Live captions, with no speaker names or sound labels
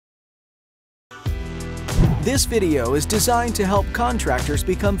This video is designed to help contractors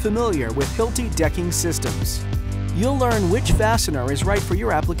become familiar with Hilti decking systems. You'll learn which fastener is right for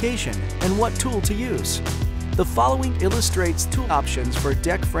your application and what tool to use. The following illustrates tool options for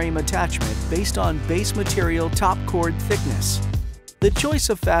deck frame attachment based on base material top chord thickness. The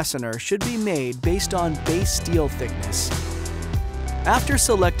choice of fastener should be made based on base steel thickness. After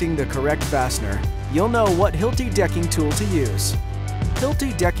selecting the correct fastener, you'll know what Hilti decking tool to use.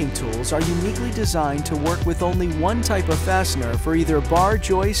 Hilti decking tools are uniquely designed to work with only one type of fastener for either bar,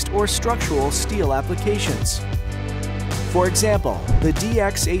 joist, or structural steel applications. For example, the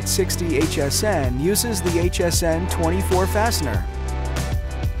X-HSN uses the HSN 24 fastener.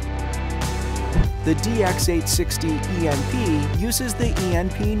 The X-ENP uses the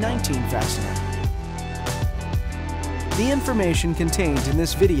ENP 19 fastener. The information contained in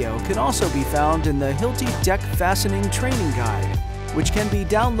this video can also be found in the Hilti Deck Fastening Training Guide, which can be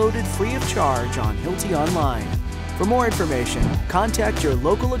downloaded free of charge on Hilti Online. For more information, contact your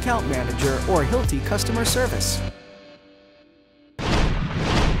local account manager or Hilti customer service.